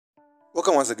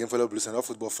Welcome once again, fellow Blues and all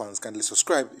football fans. Kindly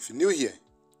subscribe if you're new here.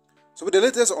 So with the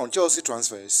latest on Chelsea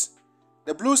transfers,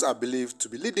 the Blues are believed to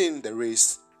be leading the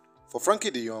race for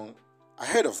Frankie De Jong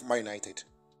ahead of Man United.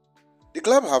 The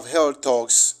club have held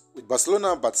talks with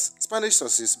Barcelona, but Spanish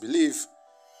sources believe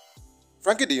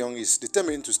Frankie De Jong is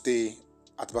determined to stay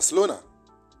at Barcelona.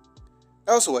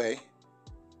 Elsewhere,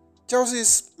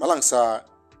 Chelsea's Malang Sarr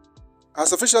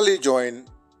has officially joined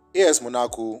AS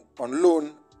Monaco on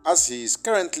loan as he is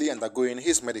currently undergoing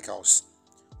his medicals.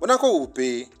 Monaco will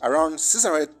pay around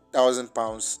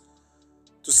 £600,000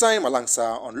 to sign Malang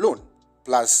Sarr on loan,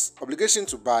 plus obligation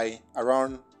to buy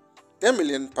around £10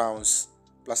 million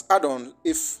plus add-on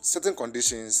if certain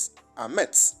conditions are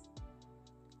met.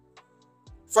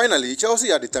 Finally,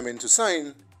 Chelsea are determined to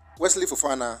sign Wesley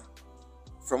Fofana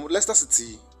from Leicester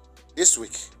City this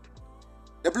week.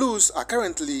 The Blues are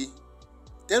currently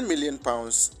 £10 million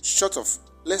short of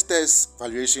Leicester's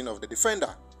valuation of the defender.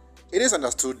 It is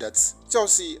understood that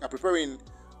Chelsea are preparing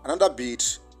another bid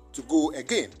to go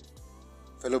again.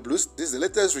 Fellow Blues, this is the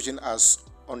latest reaching us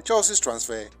on Chelsea's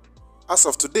transfer as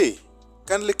of today.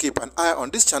 Kindly keep an eye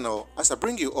on this channel as I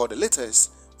bring you all the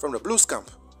latest from the Blues camp.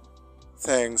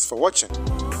 Thanks for watching.